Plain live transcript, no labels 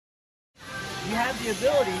you have the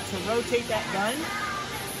ability to rotate that gun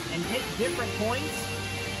and hit different points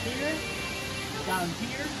here, down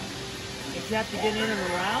here, if you have to get in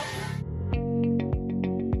and around.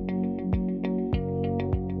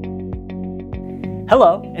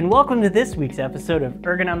 Hello, and welcome to this week's episode of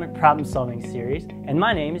Ergonomic Problem Solving Series, and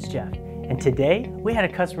my name is Jeff. And today, we had a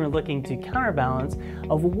customer looking to counterbalance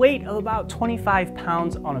a weight of about 25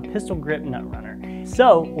 pounds on a pistol grip nut runner.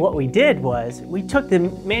 So what we did was, we took the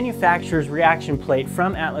manufacturer's reaction plate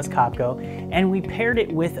from Atlas Copco and we paired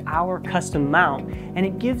it with our custom mount, and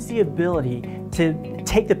it gives the ability to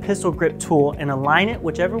take the pistol grip tool and align it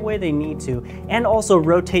whichever way they need to, and also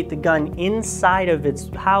rotate the gun inside of its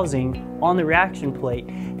housing on the reaction plate.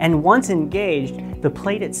 And once engaged, the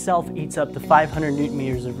plate itself eats up to 500 Newton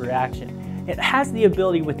meters of reaction. It has the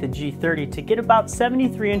ability with the G-30 to get about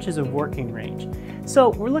 73 inches of working range. So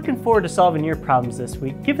we're looking forward to solving your problems this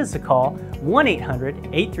week. Give us a call,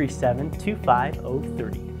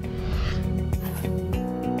 1-800-837-2503.